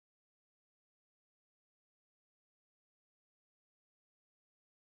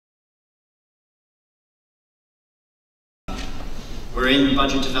We're in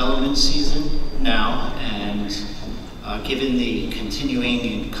budget development season now, and given the continuing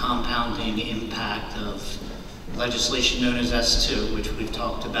and compounding impact of legislation known as S2, which we've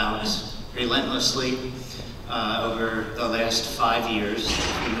talked about relentlessly over the last 5 years,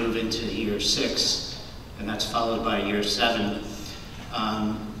 we move into year 6, and that's followed by year 7.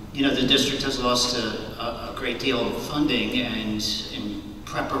 You know, the district has lost a great deal of funding, and in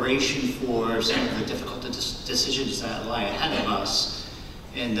preparation for some of the difficult decisions that lie ahead of us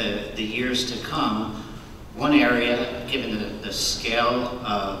in the years to come, one area, given the scale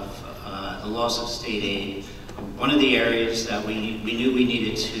of the loss of state aid, one of the areas that we knew we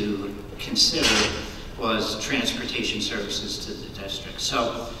needed to consider was transportation services to the district.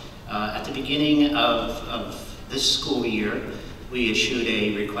 So at the beginning of this school year, we issued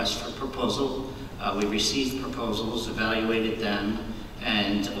a request for proposal. We received proposals, evaluated them,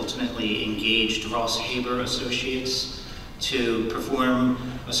 and ultimately engaged Ross Haber Associates to perform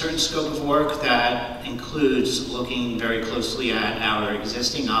a certain scope of work that includes looking very closely at our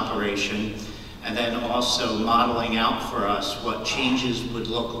existing operation and then also modeling out for us what changes would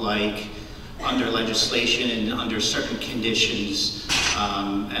look like under legislation and under certain conditions,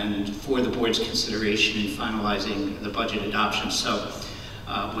 and for the board's consideration in finalizing the budget adoption. So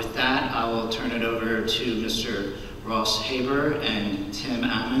with that, I will turn it over to Mr. Ross Haber and Tim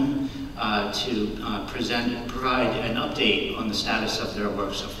Ammon to provide an update on the status of their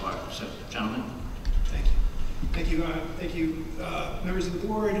work so far. So, gentlemen. Thank you. Thank you. Thank you, members of the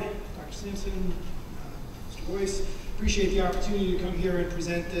board, Dr. Sampson, Mr. Boyce. Appreciate the opportunity to come here and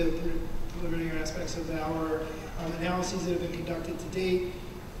present the preliminary aspects of our analyses that have been conducted to date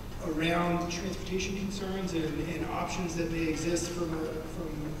around transportation concerns and options that may exist from an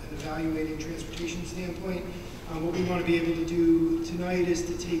evaluating transportation standpoint. What we want to be able to do tonight is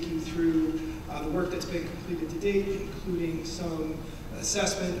to take you through the work that's been completed to date, including some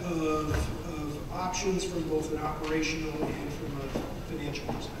assessment of options from both an operational and from a financial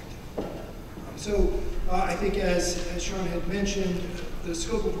perspective. So I think as Sean had mentioned, the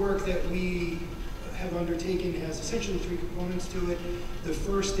scope of work that we have undertaken has essentially 3 components to it. The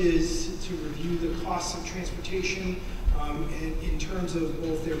first is to review the costs of transportation in terms of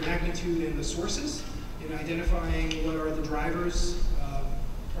both their magnitude and the sources, in identifying what are the drivers,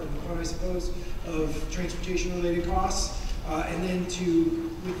 pardon the pun, I suppose, of transportation-related costs, and then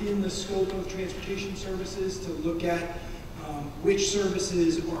to, within the scope of transportation services, to look at which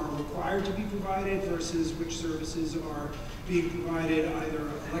services are required to be provided versus which services are being provided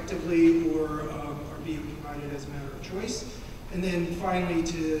either electively or are being provided as a matter of choice. And then finally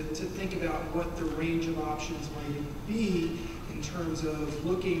to think about what the range of options might be in terms of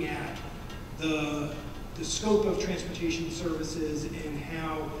looking at the scope of transportation services and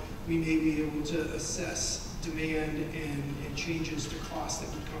how we may be able to assess demand and changes to costs that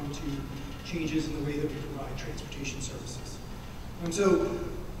would come to changes in the way that we provide transportation services. So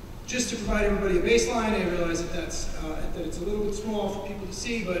just to provide everybody a baseline, I realize that that it's a little bit small for people to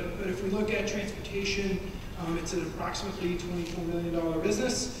see, but if we look at transportation, it's an approximately $24 million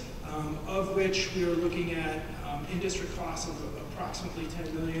business, of which we are looking at in-district costs of approximately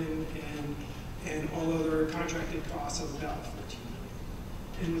 $10 million and all other contracted costs of about $14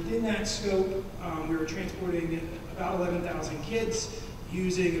 million. And within that scope, we were transporting about 11,000 kids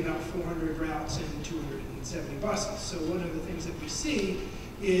using about 400 routes and 270 buses. So one of the things that we see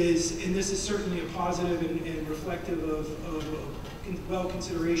is, and this is certainly a positive and reflective of well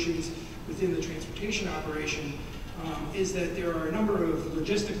considerations within the transportation operation, is that there are a number of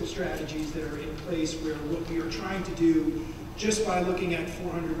logistical strategies that are in place where what we are trying to do, just by looking at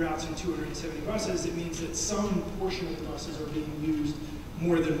 400 routes and 270 buses, it means that some portion of the buses are being used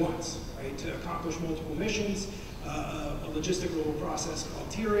more than once, right, to accomplish multiple missions. A logistical process called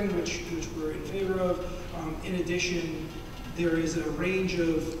tiering, which we're in favor of. In addition, there is a range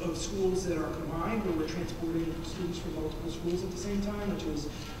of schools that are combined where we're transporting students from multiple schools at the same time, which is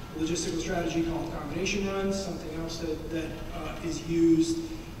a logistical strategy called combination runs, something else that is used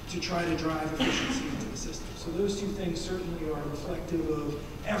to try to drive efficiency into the system. So those two things certainly are reflective of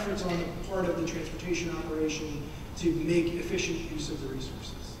efforts on the part of the transportation operation to make efficient use of the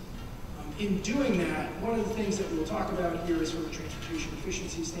resources. In doing that, one of the things that we'll talk about here is from a transportation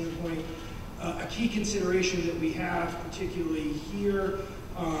efficiency standpoint. A key consideration that we have, particularly here,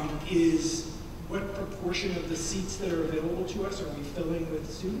 is what proportion of the seats that are available to us are we filling with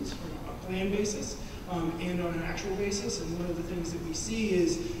students from a planned basis and on an actual basis. And one of the things that we see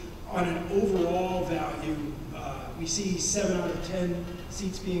is on an overall value, we see 7 out of 10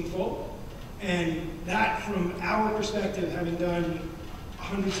 seats being full. And that, from our perspective, having done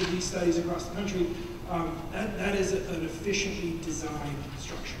hundreds of these studies across the country, that is an efficiently designed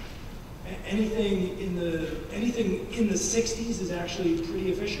structure. Anything in the 60s is actually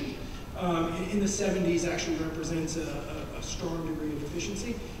pretty efficient. In the 70s actually represents a strong degree of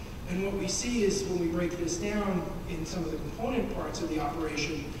efficiency. And what we see is when we break this down in some of the component parts of the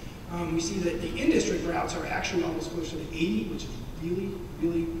operation, we see that the in-district routes are actually almost closer to 80, which is really,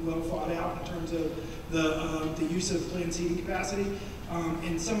 really well thought out in terms of the use of planned seating capacity.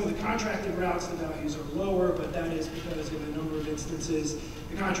 In some of the contracted routes, the values are lower, but that is because in a number of instances,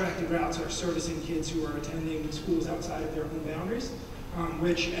 the contracted routes are servicing kids who are attending schools outside of their home boundaries,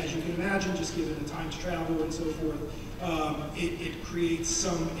 which, as you can imagine, just given the time to travel and so forth, it creates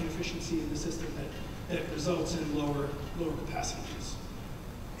some inefficiency in the system that results in lower capacity use.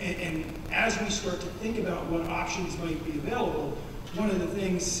 And as we start to think about what options might be available, one of the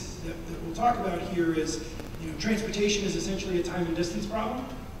things that we'll talk about here is, transportation is essentially a time and distance problem.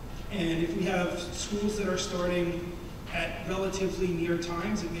 And if we have schools that are starting at relatively near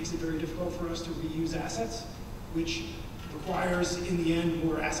times, it makes it very difficult for us to reuse assets, which requires, in the end,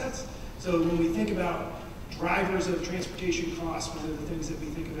 more assets. So when we think about drivers of transportation costs, one of the things that we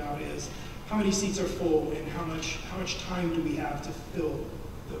think about is how many seats are full and how much time do we have to fill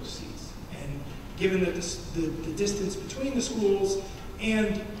those seats. And given that the distance between the schools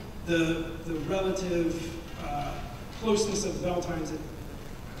and the relative closeness of bell times,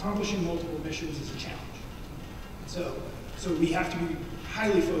 accomplishing multiple missions is a challenge. So we have to be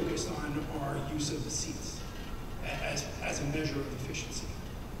highly focused on our use of the seats as a measure of efficiency.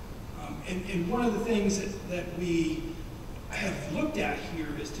 And one of the things that we have looked at here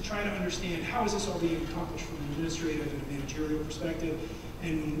is to try to understand how is this all being accomplished from an administrative and a managerial perspective.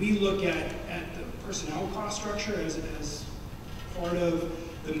 And when we look at the personnel cost structure as part of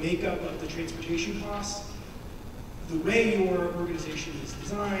the makeup of the transportation costs, the way your organization is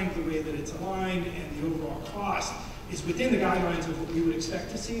designed, the way that it's aligned, and the overall cost is within the guidelines of what we would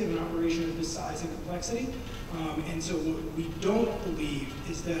expect to see in an operation of this size and complexity. And so what we don't believe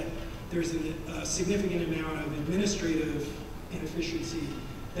is that there's a significant amount of administrative inefficiency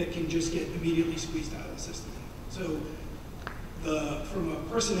that can just get immediately squeezed out of the system. So from a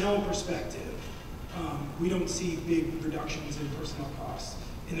personnel perspective, we don't see big reductions in personnel costs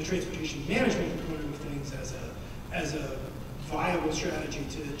in the transportation management component of things as a viable strategy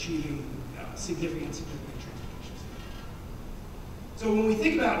to achieving significant transportation. So when we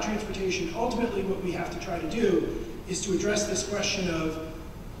think about transportation, ultimately what we have to try to do is to address this question of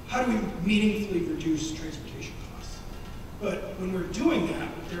how do we meaningfully reduce transportation costs? But when we're doing that,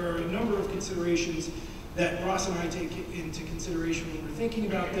 there are a number of considerations that Ross and I take into consideration when we're thinking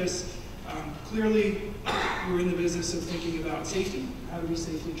about this. Clearly, we're in the business of thinking about safety. How do we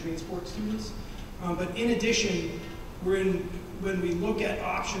safely transport students? But in addition, when we look at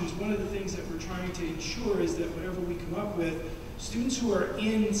options, one of the things that we're trying to ensure is that whatever we come up with, students who are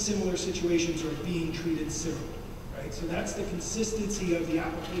in similar situations are being treated similarly, right? So that's the consistency of the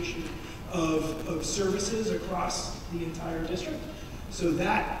application of services across the entire district. So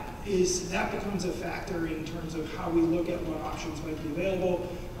that becomes a factor in terms of how we look at what options might be available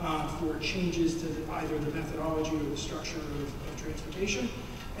for changes to either the methodology or the structure of transportation.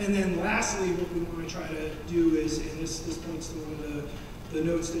 And then lastly, what we want to try to do is, and this points to one of the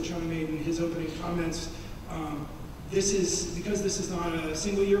notes that Sean made in his opening comments, because this is not a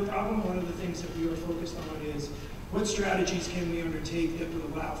single year problem, one of the things that we are focused on is what strategies can we undertake that would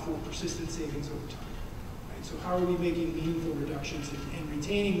allow for persistent savings over time. So how are we making meaningful reductions and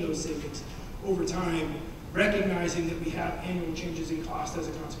retaining those savings over time, recognizing that we have annual changes in cost as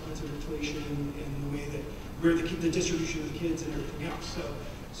a consequence of inflation and the way that we're the distribution of the kids and everything else.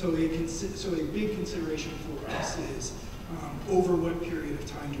 So a big consideration for us is over what period of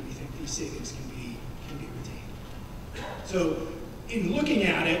time do we think these savings can be retained. So in looking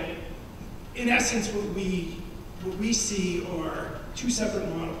at it, in essence, what we see are two separate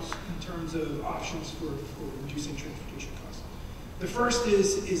models in terms of options for reducing transportation costs. The first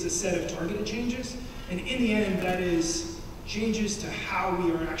is a set of targeted changes, and in the end, that is changes to how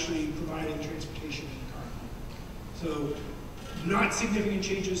we are actually providing transportation currently. So not significant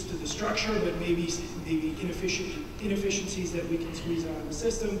changes to the structure, but maybe inefficiencies that we can squeeze out of the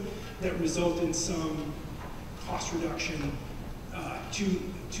system that result in some cost reduction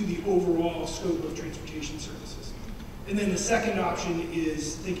to the overall scope of transportation services. And then the second option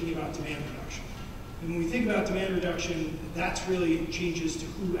is thinking about demand reduction. And when we think about demand reduction, that's really changes to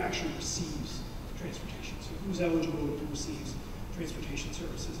who actually receives transportation. So who's eligible and who receives transportation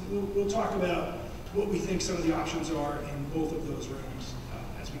services. And we'll talk about what we think some of the options are in both of those realms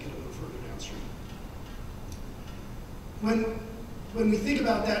as we get a little further downstream. when we think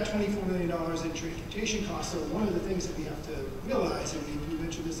about that $24 million in transportation costs, so one of the things that we have to realize, and we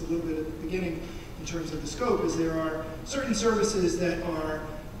mentioned this a little bit at the beginning in terms of the scope, is there are certain services that are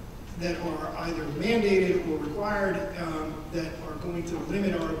either mandated or required that are going to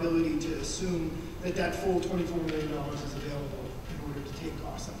limit our ability to assume that that full $24 million is available in order to take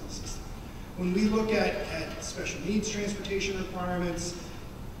costs out of the system. When we look at special needs transportation requirements,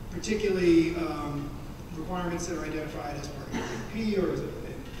 particularly requirements that are identified as part of AAP or as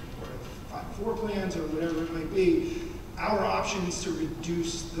part of 504 plans or whatever it might be, our options to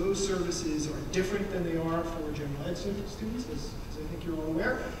reduce those services are different than they are for general ed students, as I think you're all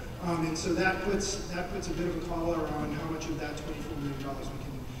aware. And so that puts a bit of a collar on how much of that $24 million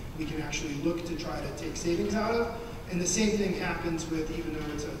we can actually look to try to take savings out of. And the same thing happens with, even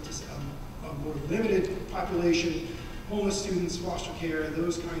though it's a more limited population, homeless students, foster care,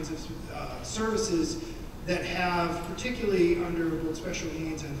 those kinds of services that have, particularly under both special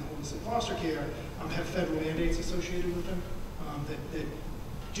needs and homeless and foster care, have federal mandates associated with them that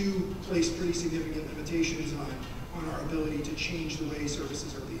do place pretty significant limitations on our ability to change the way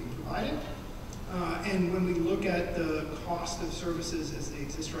services are being provided. And when we look at the cost of services as they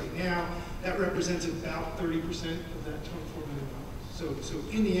exist right now, that represents about 30% of that $24 million. So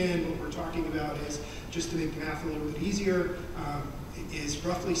in the end, what we're talking about is, just to make math a little bit easier, is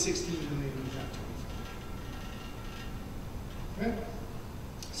roughly $16 million of that $24. Okay?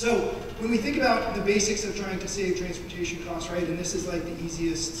 So when we think about the basics of trying to save transportation costs, right, and this is like the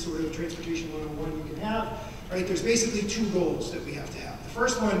easiest sort of transportation 101 you can have, right, there's basically two goals that we have to have. The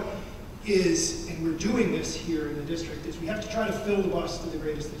first one is, and we're doing this here in the district, is we have to try to fill the bus to the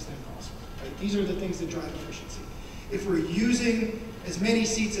greatest extent possible. Right? These are the things that drive efficiency. If we're using as many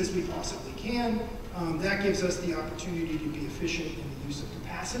seats as we possibly can, that gives us the opportunity to be efficient in the use of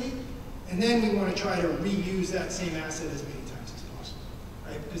capacity. And then we want to try to reuse that same asset as many times as possible.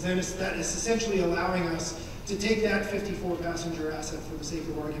 Right? Because then that is essentially allowing us to take that 54-passenger asset for the sake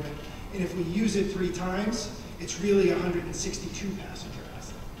of argument, and if we use it 3 times, it's really a 162-passenger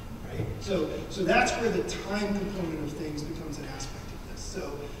asset. Right? So that's where the time component of things becomes an aspect of this.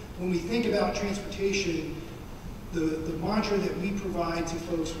 So when we think about transportation, the mantra that we provide to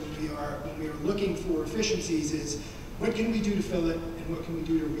folks when we are looking for efficiencies is, what can we do to fill it and what can we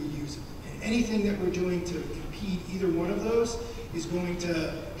do to reuse it? And anything that we're doing to impede either one of those is going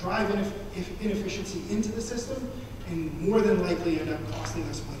to drive inefficiency into the system and more than likely end up costing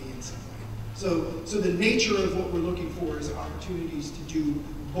us money in some way. So the nature of what we're looking for is opportunities to do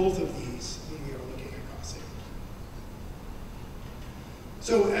both of these when we are looking at cost savings.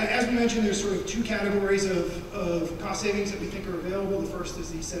 So as we mentioned, there's sort of 2 categories of cost savings that we think are available. The first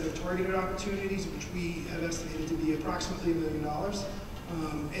is the set of targeted opportunities, which we have estimated to be approximately $1 million.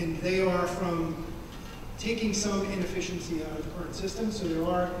 And they are from taking some inefficiency out of the current system. So there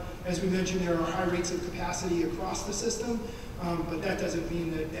are, as we mentioned, there are high rates of capacity across the system, but that doesn't mean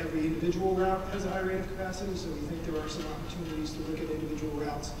that every individual route has a high rate of capacity. So we think there are some opportunities to look at individual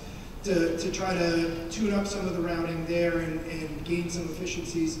routes to try to tune up some of the routing there and gain some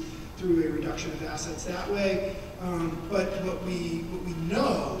efficiencies through a reduction of assets that way. But what we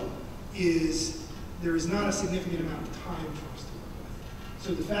know is there is not a significant amount of time for us to work with.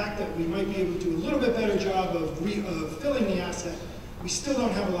 So the fact that we might be able to do a little bit better job of filling the asset, we still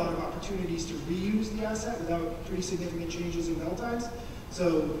don't have a lot of opportunities to reuse the asset without pretty significant changes in bell times.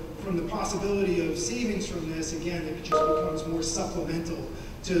 So from the possibility of savings from this, again, it just becomes more supplemental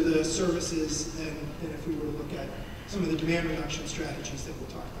to the services than if we were to look at some of the demand reduction strategies that we'll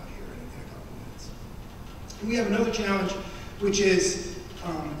talk about here in a couple of minutes. And we have another challenge, which is,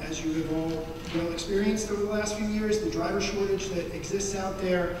 as you have all well experienced over the last few years, the driver shortage that exists out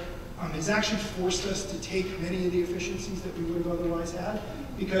there has actually forced us to take many of the efficiencies that we would have otherwise had,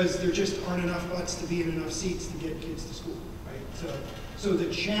 because there just aren't enough butts to be in enough seats to get kids to school, right? So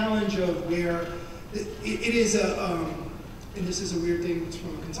the challenge of where it is and this is a weird thing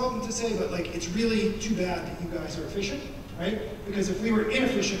from a consultant to say, but like, it's really too bad that you guys are efficient, right? Because if we were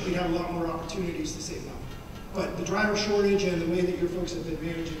inefficient, we'd have a lot more opportunities to save money. But the driver shortage and the way that your folks have been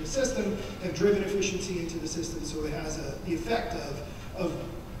managing the system have driven efficiency into the system, so it has the effect of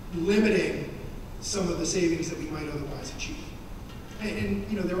limiting some of the savings that we might otherwise achieve. And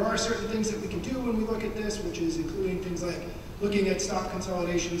you know, there are certain things that we can do when we look at this, which is including things like looking at stop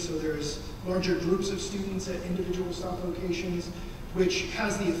consolidation, so there's larger groups of students at individual stop locations, which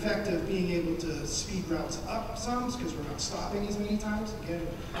has the effect of being able to speed routes up some, because we're not stopping as many times. Again,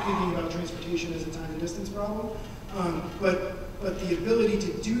 thinking about transportation as a time and distance problem. But the ability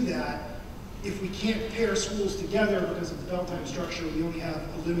to do that if we can't pair schools together because of the bell time structure, we only have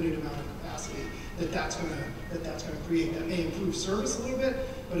a limited amount of capacity that's going to create. That may improve service a little bit,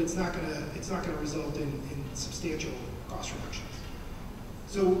 but it's not going to result in substantial cost reductions.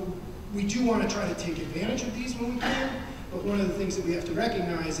 So we do want to try to take advantage of these when we can, but one of the things that we have to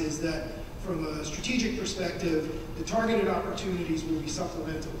recognize is that from a strategic perspective, the targeted opportunities will be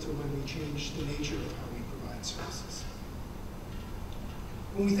supplemental to when we change the nature of how we provide services.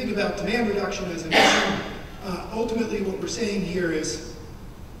 When we think about demand reduction, as I mentioned, ultimately what we're saying here is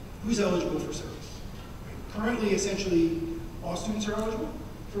who's eligible for service. Currently, essentially, all students are eligible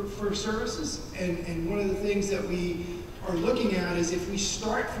for services, and one of the things that we are looking at is if we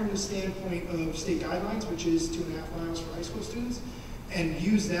start from the standpoint of state guidelines, which is 2.5 miles for high school students, and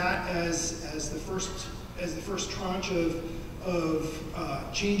use that as the first tranche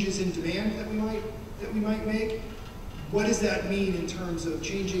of changes in demand that we might make. What does that mean in terms of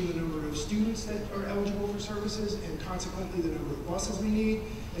changing the number of students that are eligible for services, and consequently the number of buses we need,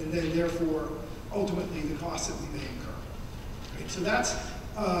 and then therefore ultimately the costs that we may incur? Right? So that's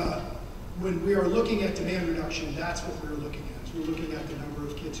when we are looking at demand reduction, that's what we're looking at. Is we're looking at the number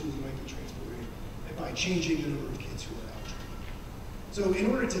of kids who we might be transporting, and by changing the number of kids who are eligible. So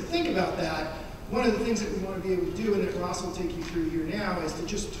in order to think about that, one of the things that we want to be able to do, and that Ross will take you through here now, is to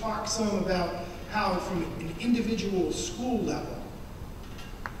just talk some about how from an individual school level,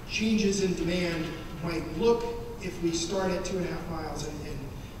 changes in demand might look if we start at 2.5 miles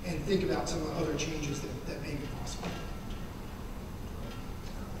and think about some of the other changes that may be possible.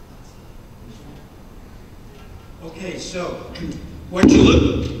 Okay, so what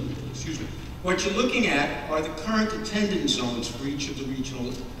you're looking at are the current attendance zones for each of the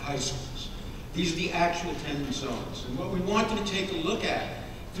regional high schools. These are the actual attendance zones. And what we wanted to take a look at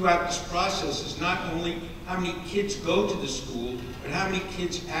throughout this process is not only how many kids go to the school, but how many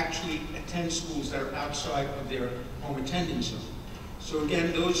kids actually attend schools that are outside of their home attendance zone. So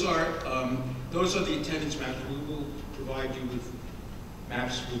again, those are the attendance maps. We will provide you with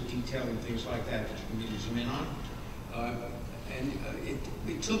maps with detail and things like that that you can zoom in on.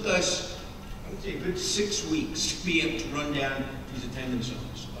 It took us, I would say, a good 6 weeks to be able to run down these attendance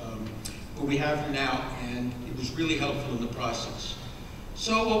zones. But we have them now, and it was really helpful in the process.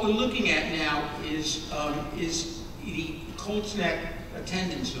 So what we're looking at now is the Colts Neck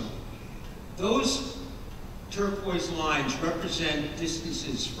attendance zone. Those turquoise lines represent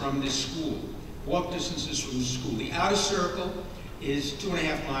distances from this school, walk distances from the school. The outer circle is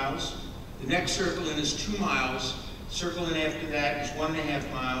 2.5 miles. The next circle in is 2 miles. Circle in after that is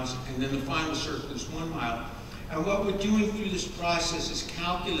 1.5 miles, and then the final circle is 1 mile. And what we're doing through this process is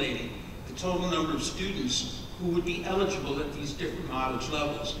calculating the total number of students who would be eligible at these different mileage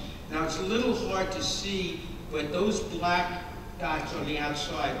levels. Now, it's a little hard to see, but those black dots on the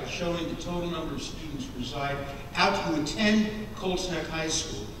outside are showing the total number of students who who attend Colts Neck High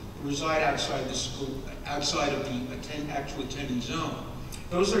School, who reside outside the school, outside of the actual attendance zone.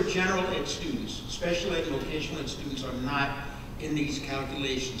 Those are general ed students. Special ed and vocational ed students are not in these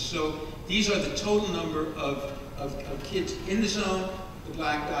calculations. So these are the total number of kids in the zone, the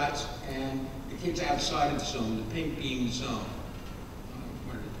black dots, and the kids outside of the zone, the pink being the zone.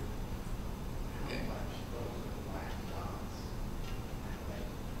 Okay.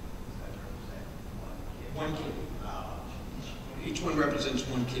 One kid. Each one represents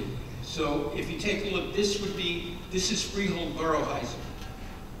one kid. So if you take a look, this is Freehold Borough High School.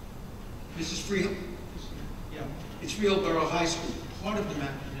 This is Freehold. Yeah, it's Freehold Borough High School. Part of the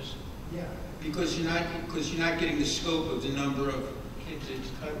map is, yeah, because you're not getting the scope of the number of kids. It's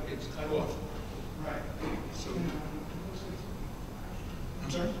cut off. Right. So, I'm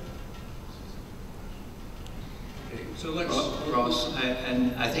sorry. Okay. So let's. Ross,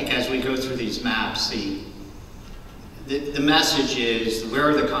 and I think as we go through these maps, the message is where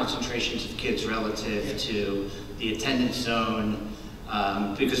are the concentrations of kids relative to the attendance zone.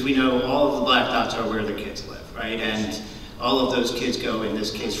 Because we know all of the black dots are where the kids live, right? And all of those kids go, in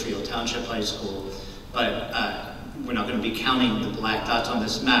this case, Freehold Township High School. But we're not going to be counting the black dots on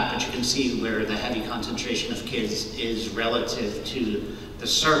this map, but you can see where the heavy concentration of kids is relative to the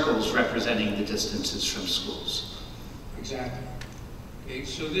circles representing the distances from schools. Exactly. Okay,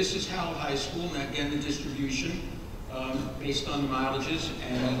 so this is Howell High School, and again, the distribution based on the mileages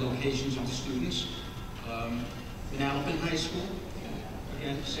and the locations of the students. Manalapan High School.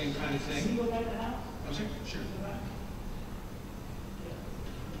 Again, same kind of thing. I'm sorry? Sure.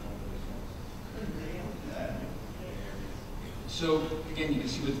 So, again, you can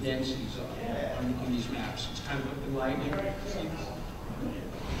see what the densities are on these maps. It's kind of enlightening. Okay.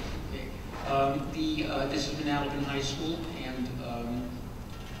 This is Manalapan High School, and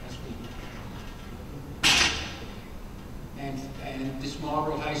And this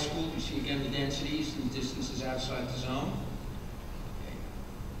Marlboro High School, you see again the densities and distances outside the zone. Okay.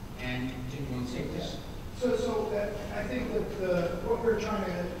 And do you want to take this? I think that what we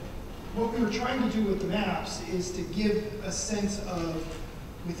were trying to do with the maps is to give a sense of,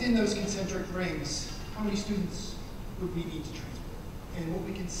 within those concentric rings, how many students would we need to transport. And what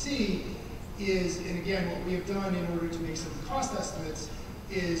we can see is, and again, what we have done in order to make some cost estimates,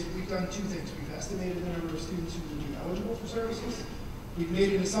 is we've done two things. We've estimated the number of students who would be eligible for services. We've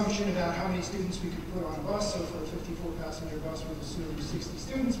made an assumption about how many students we could put on a bus. So for a 54-passenger bus, we've assumed 60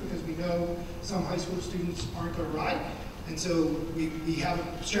 students because we know some high school students aren't going to ride. And so we have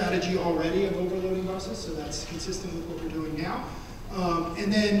a strategy already of overloading buses, so that's consistent with what we're doing now.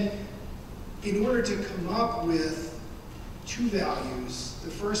 And then in order to come up with two values,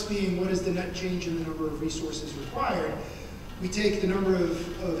 the first being what is the net change in the number of resources required, we take the number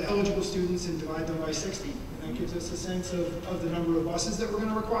of eligible students and divide them by 60. And that gives us a sense of the number of buses that we're going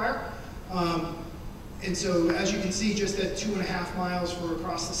to require. And so as you can see, just at 2.5 miles for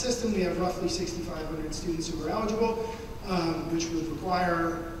across the system, we have roughly 6,500 students who are eligible, which would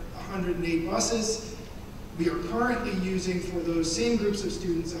require 108 buses. We are currently using, for those same groups of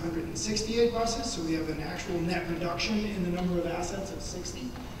students, 168 buses, so we have an actual net reduction in the number of assets of 60.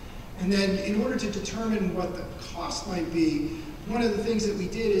 And then in order to determine what the cost might be, one of the things that we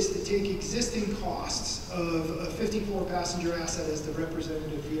did is to take existing costs of a 54-passenger asset as the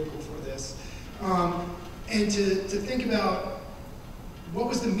representative vehicle for this, and to think about what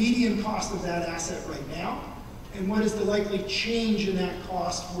was the median cost of that asset right now, and what is the likely change in that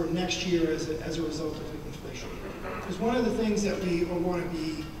cost for next year as a result of inflation. Because one of the things that we want to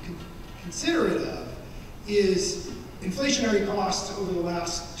be considerate of is inflationary costs over the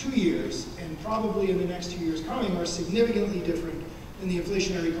last 2 years, and probably in the next 2 years coming, are significantly different than the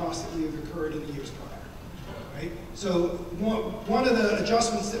inflationary costs that we have occurred in the years prior. Right? So one of the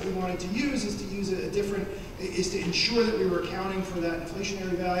adjustments that we wanted to use is to ensure that we were accounting for that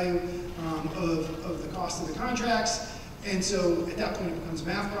inflationary value of the cost of the contracts. And so at that point it becomes a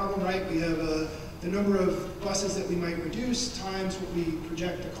math problem, right? We have the number of buses that we might reduce times what we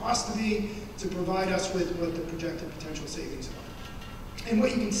project the cost to be to provide us with what the projected potential savings are. And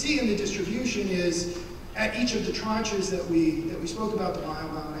what you can see in the distribution is at each of the tranches that we spoke about, the mile,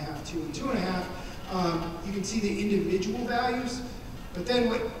 mile and a half, 2 and 2.5, you can see the individual values. But then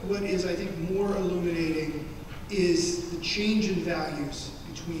what is, I think, more illuminating is the change in values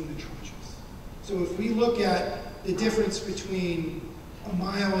between the tranches. So if we look at the difference between a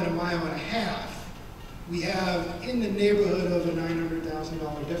mile and a half, we have in the neighborhood of a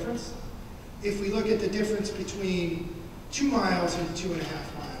 $900,000 difference. If we look at the difference between 2 miles and 2.5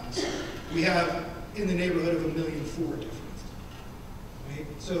 miles, we have in the neighborhood of $1.4 million difference. Right?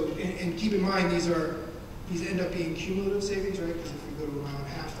 So, and keep in mind these end up being cumulative savings, right? Because if we go to a mile and a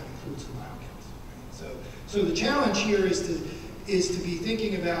half, that includes the mile counts. Right? So the challenge here is to be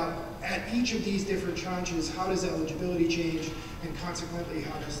thinking about at each of these different tranches, how does eligibility change, and consequently,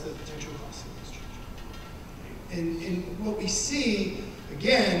 how does the potential cost savings change? And what we see,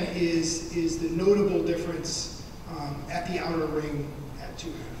 again, is the notable difference at the outer ring at 2.5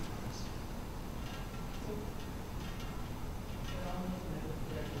 miles.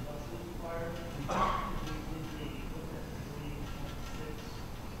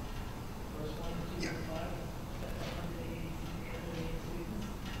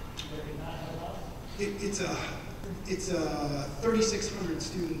 It's 3,600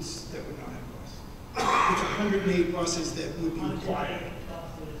 students that would not have bus. It's 108 buses that would be required.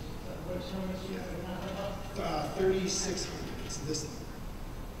 3,600. It's this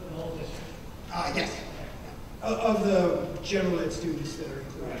number. Yes. Of the general ed students that are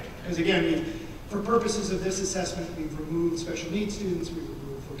included. Because again, for purposes of this assessment, we've removed special needs students, we've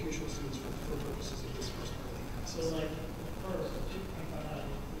removed vocational students for purposes of this first part of the analysis. So like the first, 2.5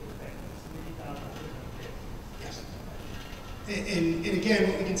 Yes. And again,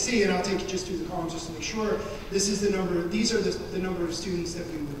 what we can see, and I'll take you just through the columns just to make sure, this is the number, these are the number of students that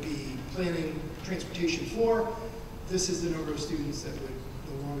we would be planning transportation for. This is the number of students that would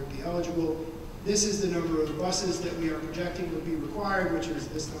no longer be eligible. This is the number of buses that we are projecting would be required, which is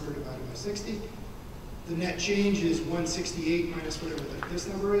this number divided by 60. The net change is 168 minus whatever this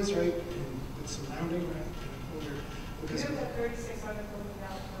number is, right? And with some rounding, right? You have the 3,600 broken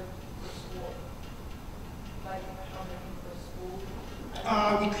down for school. Like how many for school?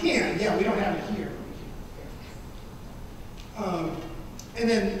 We can, yeah, we don't have it here. And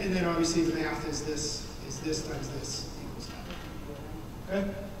then obviously the math is this times this equals that. Okay?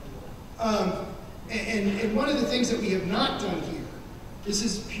 And one of the things that we have not done here, this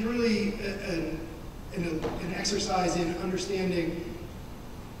is purely an exercise in understanding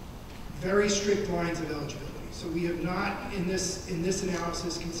very strict lines of eligibility. So we have not, in this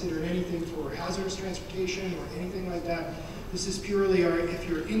analysis, considered anything for hazardous transportation or anything like that. This is purely if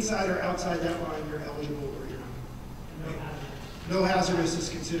you're inside or outside that line, you're eligible or you're not. No hazardous. No hazardous is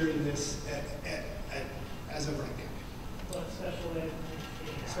considered in this as of right now. But special ed.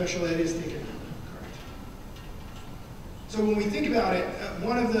 Special ed is taken out, correct. So when we think about it,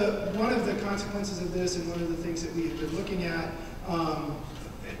 one of the consequences of this, and one of the things that we have been looking at,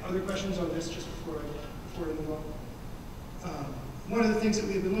 other questions on this just before I move on? One of the things that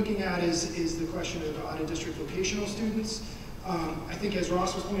we've been looking at is the question of out-of-district vocational students. I think as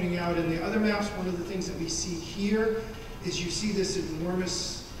Ross was pointing out in the other maps, one of the things that we see here is you see this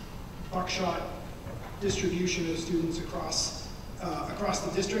enormous buckshot distribution of students across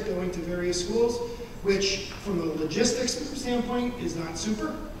the district going to various schools, which from a logistics standpoint is not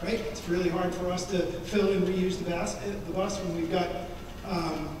super, right? It's really hard for us to fill and reuse the bus when we've got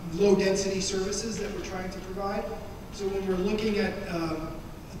low density services that we're trying to provide. So when we're looking at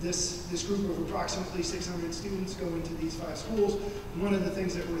this group of approximately 600 students going to these 5 schools, one of the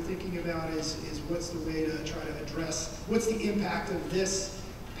things that we're thinking about is what's the way to try to address, what's the impact of this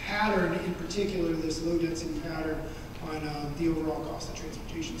pattern in particular, this low density pattern, on the overall cost of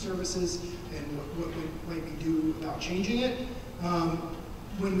transportation services, and what might we do about changing it.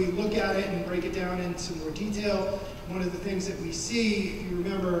 When we look at it and break it down into more detail, one of the things that we see, if you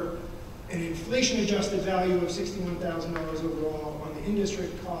remember, an inflation-adjusted value of $61,000 overall on the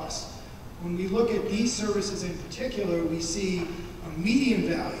in-district costs. When we look at these services in particular, we see a median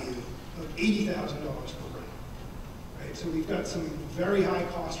value of $80,000 per route. Right? So we've got some very high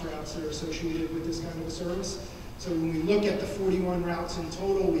cost routes that are associated with this kind of a service. So when we look at the 41 routes in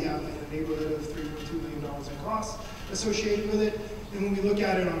total, we have in a neighborhood of $3.2 million in costs associated with it. And when we look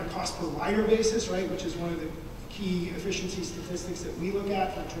at it on a cost per rider basis, right, which is one of the key efficiency statistics that we look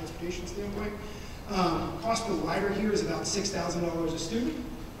at from a transportation standpoint, cost per rider here is about $6,000 a student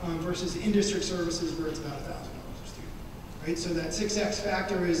versus in-district services where it's about $1,000 a student, right? So that 6X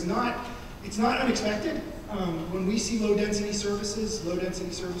factor is not, it's not unexpected. When we see low density services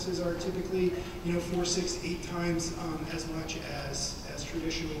are typically, 4, 6, 8 times as much as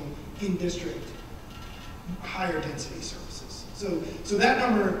traditional in-district higher density services. So that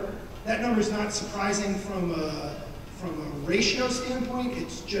number is not surprising from a ratio standpoint.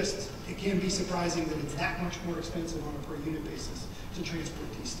 It's just, it can be surprising that it's that much more expensive on a per unit basis to transport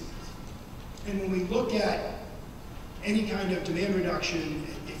these students. And when we look at any kind of demand reduction,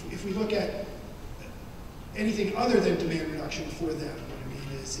 if we look at anything other than demand reduction for them, what I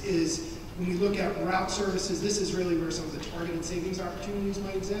mean is when we look at route services, this is really where some of the targeted savings opportunities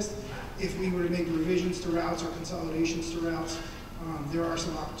might exist. If we were to make revisions to routes or consolidations to routes, there are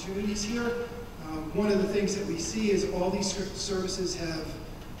some opportunities here. One of the things that we see is all these services have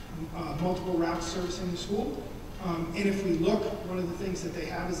multiple routes servicing the school. And if we look, one of the things that they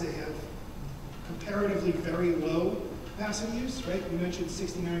have is they have comparatively very low capacity use, right? We mentioned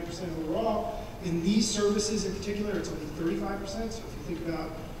 69% overall. In these services in particular, it's only 35%. So if you think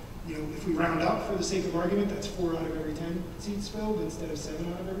about, if we round up for the sake of argument, that's 4 out of every 10 seats filled instead of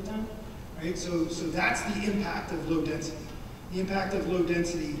 7 out of every 10, right? So that's the impact of low density. The impact of low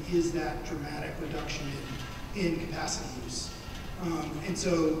density is that dramatic reduction in capacity use. And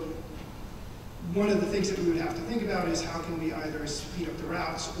so one of the things that we would have to think about is how can we either speed up the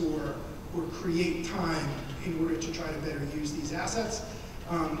routes or create time in order to try to better use these assets.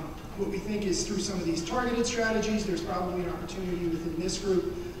 What we think is through some of these targeted strategies, there's probably an opportunity within this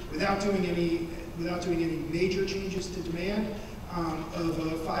group, without doing any major changes to demand, of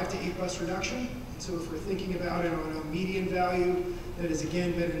a 5 to 8 bus reduction. And so if we're thinking about it on a median value that has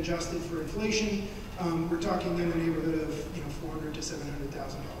again been adjusted for inflation, we're talking in the neighborhood of $400,000 to $700,000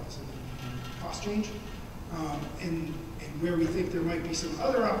 in cost change. And where we think there might be some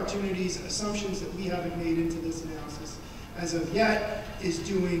other opportunities, assumptions that we haven't made into this analysis as of yet, is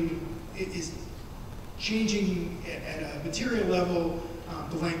changing at a material level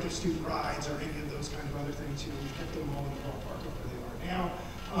the length of student rides or any of those kind of other things. We've kept them all in the ballpark of where they are now.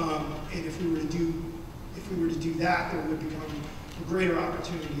 And if we were to do that, there would become a greater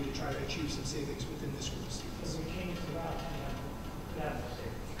opportunity to try to achieve some savings within this group of students. So we change the route to that.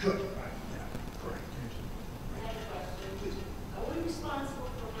 Good. Right. Yeah. Correct. I have a question. Please. Are we responsible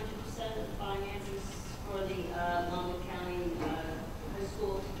for 100% of the finances for the Monmouth County High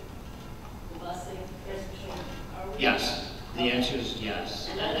School, the busing, transportation? Are we? Yes. The answer is yes.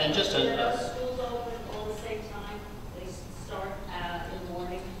 And just are those schools open all the same time? They start in the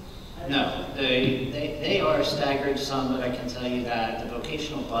morning? No, they are staggered some, but I can tell you that the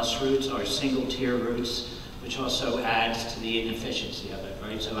vocational bus routes are single-tier routes, which also adds to the inefficiency of it,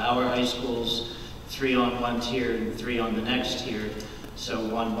 right? So our high schools, 3 on one tier and 3 on the next tier, so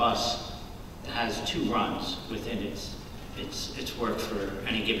one bus has 2 runs within its work for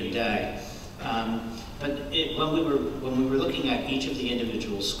any given day. But when we were looking at each of the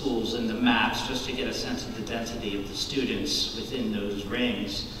individual schools and the maps, just to get a sense of the density of the students within those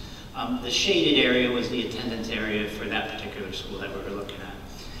rings, the shaded area was the attendance area for that particular school that we were looking at.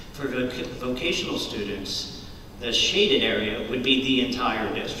 For vocational students, the shaded area would be the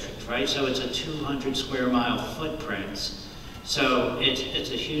entire district, right? So it's a 200 square mile footprint. So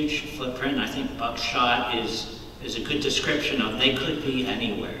it's a huge footprint. I think buckshot is a good description of they could be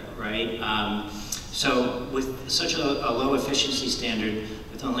anywhere, right? So with such a low efficiency standard,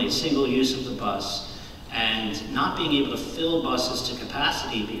 with only a single use of the bus, and not being able to fill buses to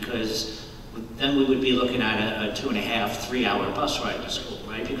capacity, because then we would be looking at a 2.5, 3 hour bus ride to school,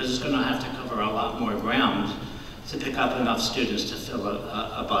 right? Because it's going to have to cover a lot more ground to pick up enough students to fill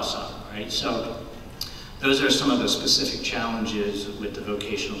a bus up, right? So those are some of the specific challenges with the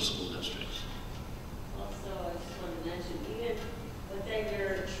vocational school districts. Also, I just want to mention, even within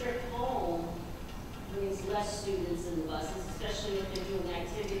your trip home brings less students in the buses, especially if they're doing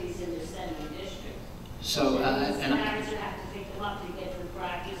activities in their sending district. So, Parents would have to pick them up to get to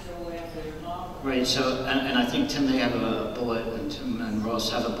practice or wherever they're involved. right, so, and I think Tim may have a bullet, and Tim and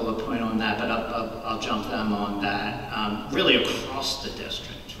Ross have a bullet point on that, but I'll jump them on that. Really across the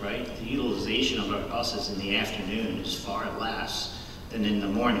district, right? The utilization of our buses in the afternoon is far less than in the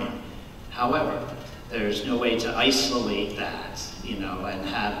morning. However, there's no way to isolate that, you know, and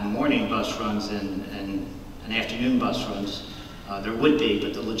have morning bus runs and afternoon bus runs. There would be,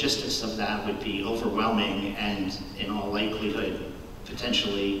 but the logistics of that would be overwhelming and, in all likelihood,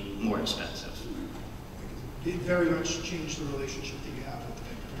 potentially more expensive. It very much changed the relationship that you have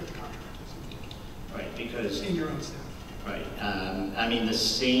with the contractors. Right, because... In your own staff. Right. I mean, the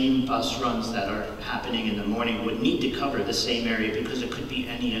same bus runs that are happening in the morning would need to cover the same area because it could be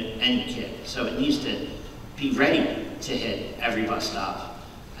any kid. So it needs to be ready to hit every bus stop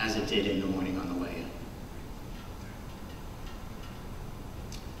as it did in the morning on the way in.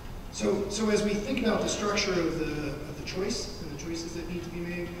 So as we think about the structure of the choice and the choices that need to be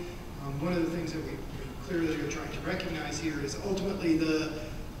made, one of the things that we clearly are trying to recognize here is ultimately the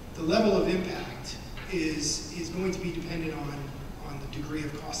level of impact is going to be dependent on the degree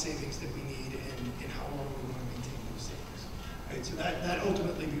of cost savings that we need and how long we want to maintain those savings. Right? So that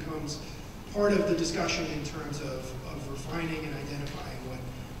ultimately becomes part of the discussion in terms of refining and identifying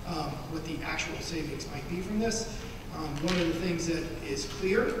what the actual savings might be from this. One of the things that is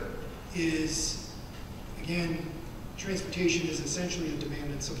clear is, again, transportation is essentially a demand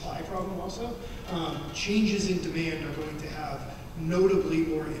and supply problem also. Changes in demand are going to have notably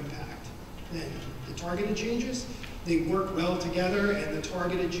more impact than the targeted changes. They work well together, and the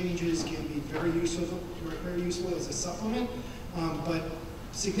targeted changes can be very useful as a supplement, but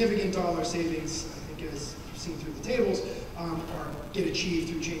significant dollar savings, I think as you've seen through the tables, get achieved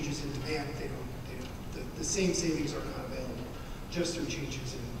through changes in demand. The same savings are not available just through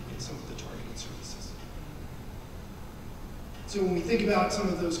changes in some of the targeted services. So when we think about some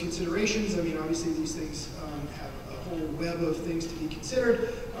of those considerations, I mean, obviously these things have a whole web of things to be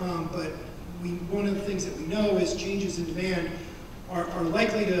considered, but one of the things that we know is changes in demand are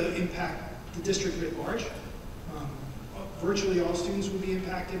likely to impact the district writ large. Virtually all students will be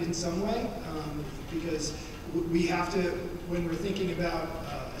impacted in some way because we have to, when we're thinking about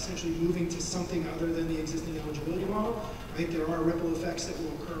essentially moving to something other than the existing eligibility model, right? There are ripple effects that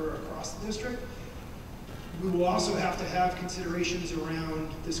will occur across the district. We will also have to have considerations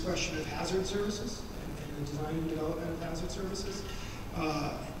around this question of hazard services and the design and development of hazard services.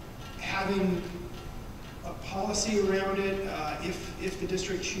 Having a policy around it, if the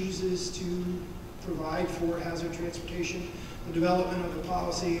district chooses to provide for hazard transportation, the development of the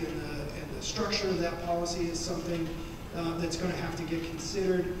policy and the structure of that policy is something that's going to have to get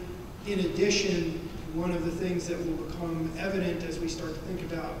considered. In addition, one of the things that will become evident as we start to think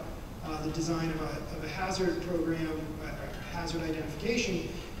about the design of a hazard program, hazard identification,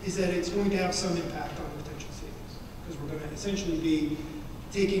 is that it's going to have some impact on potential savings, because we're going to essentially be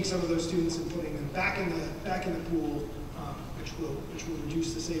taking some of those students and putting them back in the pool, which will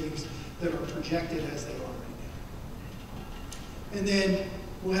reduce the savings that are projected as they are right now. And then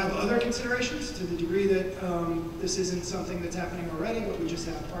we'll have other considerations to the degree that this isn't something that's happening already, but we just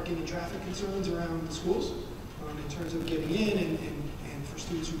have parking and traffic concerns around the schools in terms of getting in and for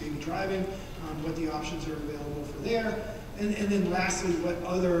students who may be driving, what the options are available for there. And then lastly, what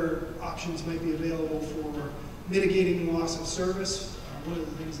other options might be available for mitigating loss of service. One of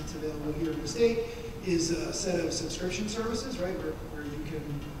the things that's available here in the state is a set of subscription services, right, where you can,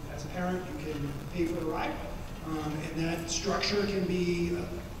 as a parent, you can pay for the ride. And that structure can be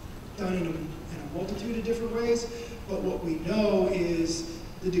done in a multitude of different ways. But what we know is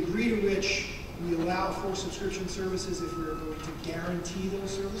the degree to which we allow for subscription services if we're going to guarantee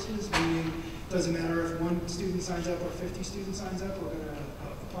those services, meaning it doesn't matter if one student signs up or 50 students signs up, we're going to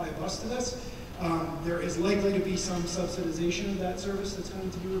apply a bus to this. There is likely to be some subsidization of that service that's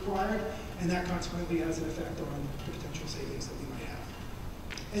going to be required, and that consequently has an effect on the potential savings that we might have.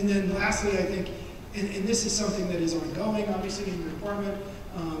 And then lastly, I think, and this is something that is ongoing, obviously, in the department,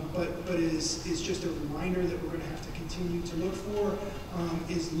 but is just a reminder that we're going to have to continue to look for,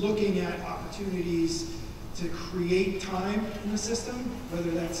 is looking at opportunities to create time in the system,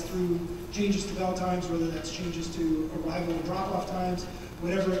 whether that's through changes to bell times, whether that's changes to arrival and drop-off times,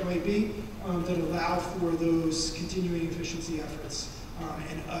 whatever it might be, that allow for those continuing efficiency efforts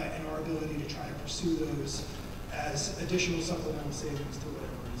and our ability to try to pursue those as additional supplemental savings to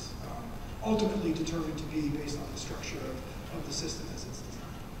whatever is ultimately determined to be based on the structure of the system as it's designed.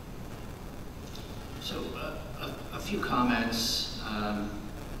 So a few comments,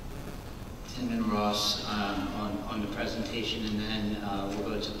 Tim and Ross, on the presentation, and then we'll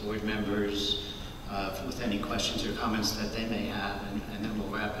go to board members with any questions or comments that they may have, and then we'll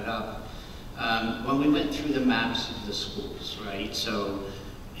wrap it up. When we went through the maps of the schools, right, so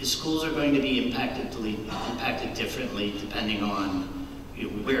schools are going to be impacted differently depending on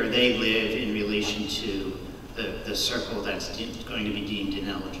where they live in relation to the circle that's going to be deemed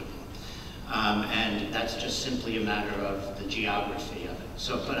ineligible. And that's just simply a matter of the geography of it.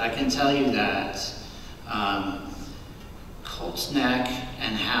 So, but I can tell you that Colts Neck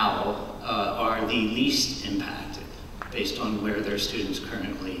and Howell are the least impacted based on where their students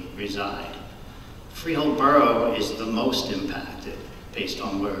currently reside. Freehold Borough is the most impacted based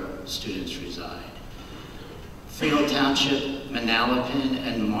on where students reside. Freehold Township, Manalapan,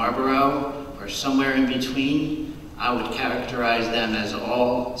 and Marlborough are somewhere in between. I would characterize them as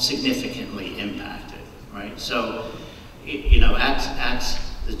all significantly impacted, right? So, you know, at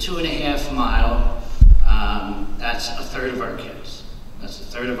the 2.5 mile, that's a third of our kids. That's a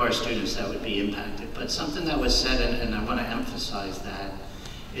third of our students that would be impacted. But something that was said, and I want to emphasize that,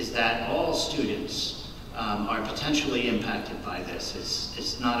 is that all students are potentially impacted by this.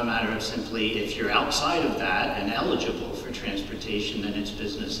 It's not a matter of simply if you're outside of that and eligible for transportation, then it's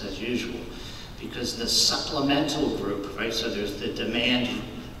business as usual. Because the supplemental group, right, so there's the demand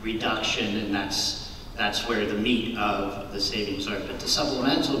reduction, and that's where the meat of the savings are. But the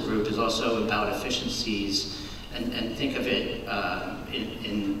supplemental group is also about efficiencies, and think of it,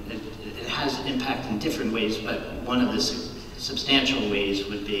 it has impact in different ways, but one of the substantial ways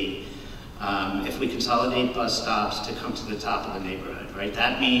would be if we consolidate bus stops to come to the top of the neighborhood, right?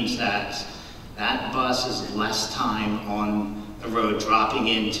 That means that that bus is less time on the road dropping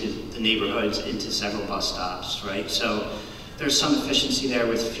into the neighborhoods into several bus stops, right? So there's some efficiency there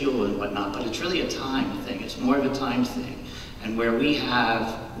with fuel and whatnot, but it's really a time thing. It's more of a time thing. And where we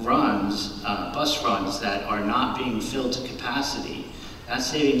have runs, bus runs that are not being filled to capacity, that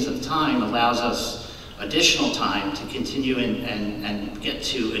savings of time allows us additional time to continue and get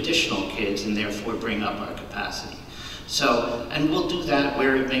to additional kids and therefore bring up our capacity. So, and we'll do that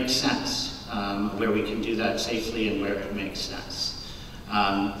where it makes sense. Where we can do that safely and where it makes sense.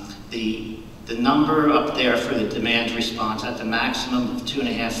 The number up there for the demand response at the maximum of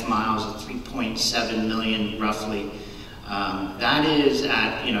 2.5 miles of 3.7 million roughly, that is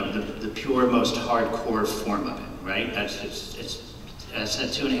at, you know, the pure most hardcore form of it, right? It's at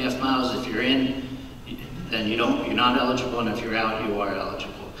 2.5 miles. If you're in, then you're not eligible, and if you're out, you are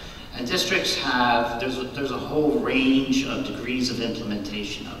eligible. And districts have, there's a whole range of degrees of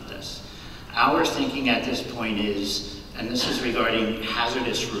implementation of this. Our thinking at this point is, and this is regarding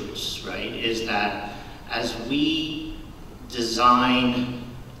hazardous routes, right, is that as we design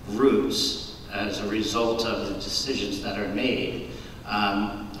routes as a result of the decisions that are made,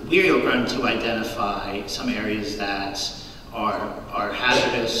 we are going to identify some areas that are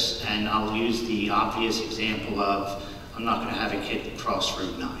hazardous, and I'll use the obvious example of, I'm not going to have a kid cross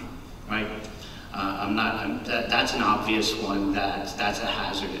Route 9, right? That's an obvious one, that's a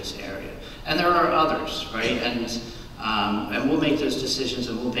hazardous area. And there are others, right? And we'll make those decisions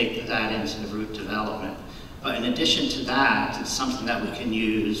and we'll bake that into the route development. But in addition to that, it's something that we can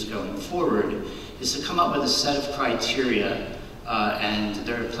use going forward, is to come up with a set of criteria, and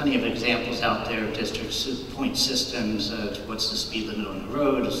there are plenty of examples out there of districts, point systems, what's the speed limit on the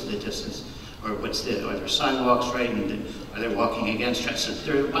road, is the distance or are there sidewalks, right, and are they walking against traffic? So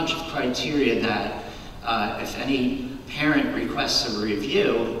there are a bunch of criteria that if any parent requests a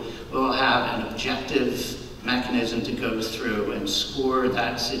review, we'll have an objective mechanism to go through and score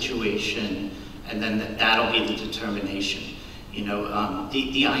that situation, and then that'll be the determination. You know,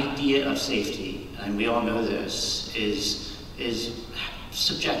 the idea of safety, and we all know this, is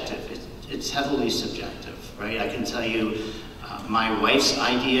subjective. It's heavily subjective, right? I can tell you my wife's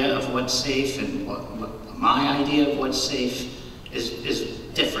idea of what's safe and what my idea of what's safe is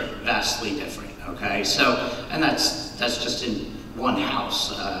different, vastly different, okay? So, and that's just in one house.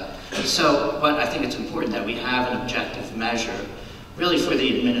 But I think it's important that we have an objective measure, really for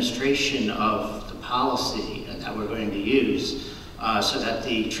the administration of the policy that we're going to use, so that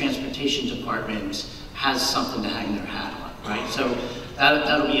the transportation department has something to hang their hat on, right? So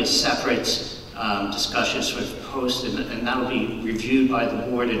that'll be a separate discussion sort of posted, and that'll be reviewed by the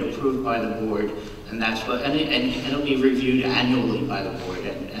board and approved by the board, and that's what, and it'll be reviewed annually by the board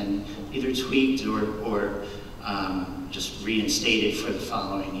and either tweaked or just reinstated for the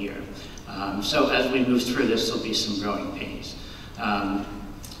following year. So as we move through this, there'll be some growing pains.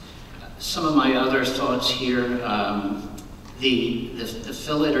 Some of my other thoughts here, the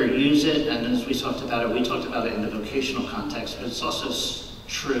fill it or use it, and as we talked about it in the vocational context, but it's also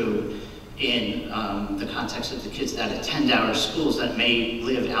true in the context of the kids that attend our schools that may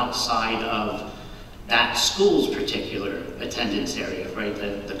live outside of that school's particular attendance area, right?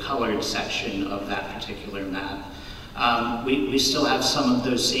 The colored section of that particular map. We still have some of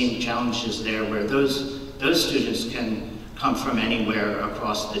those same challenges there where those students can come from anywhere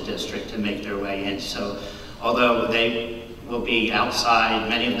across the district and make their way in. So although they will be outside,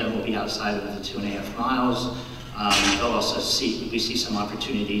 many of them will be outside of the 2.5 miles, they'll also we see some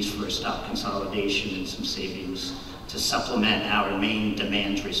opportunities for stop consolidation and some savings to supplement our main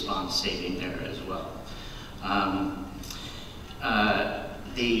demand response saving there as well.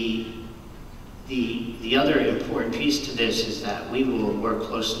 The other important piece to this is that we will work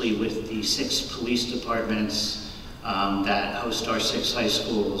closely with the 6 police departments that host our 6 high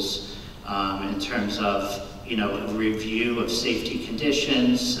schools in terms of, you know, a review of safety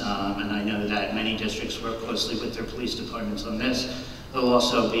conditions, and I know that many districts work closely with their police departments on this. They'll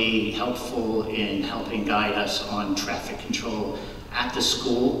also be helpful in helping guide us on traffic control at the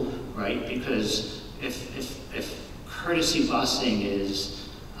school, right? Because if courtesy busing is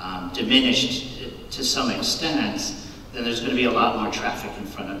diminished to some extent, then there's going to be a lot more traffic in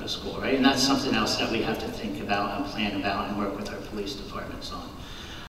front of the school, right? And that's something else that we have to think about and plan about and work with our police departments on.